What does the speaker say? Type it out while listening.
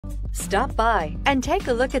Stop by and take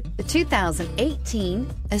a look at the 2018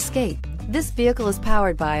 Escape. This vehicle is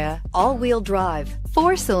powered by a all-wheel drive,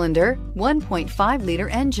 4-cylinder, 1.5-liter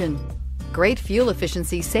engine. Great fuel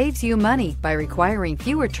efficiency saves you money by requiring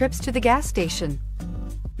fewer trips to the gas station.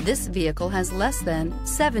 This vehicle has less than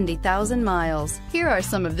 70,000 miles. Here are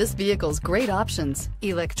some of this vehicle's great options: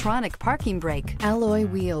 electronic parking brake, alloy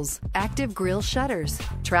wheels, active grille shutters,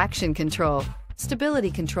 traction control, stability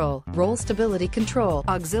control, roll stability control,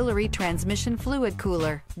 auxiliary transmission fluid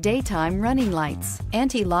cooler, daytime running lights,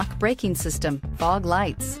 anti-lock braking system, fog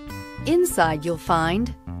lights. Inside you'll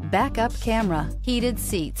find backup camera, heated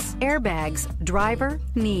seats, airbags, driver,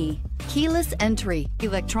 knee, keyless entry,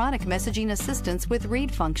 electronic messaging assistance with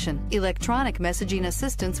read function, electronic messaging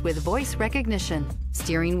assistance with voice recognition,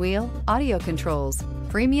 steering wheel audio controls,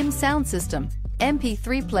 premium sound system,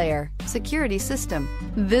 MP3 player, security system.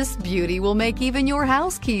 This beauty will make even your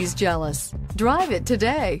house keys jealous. Drive it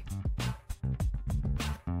today.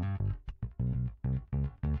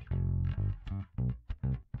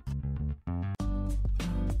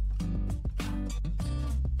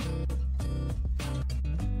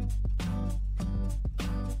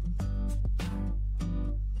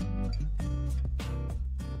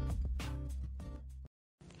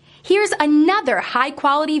 Here's another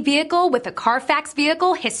high-quality vehicle with a Carfax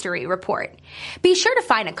Vehicle History Report. Be sure to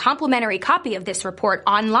find a complimentary copy of this report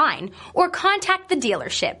online or contact the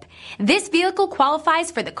dealership. This vehicle qualifies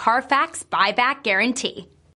for the Carfax Buyback Guarantee.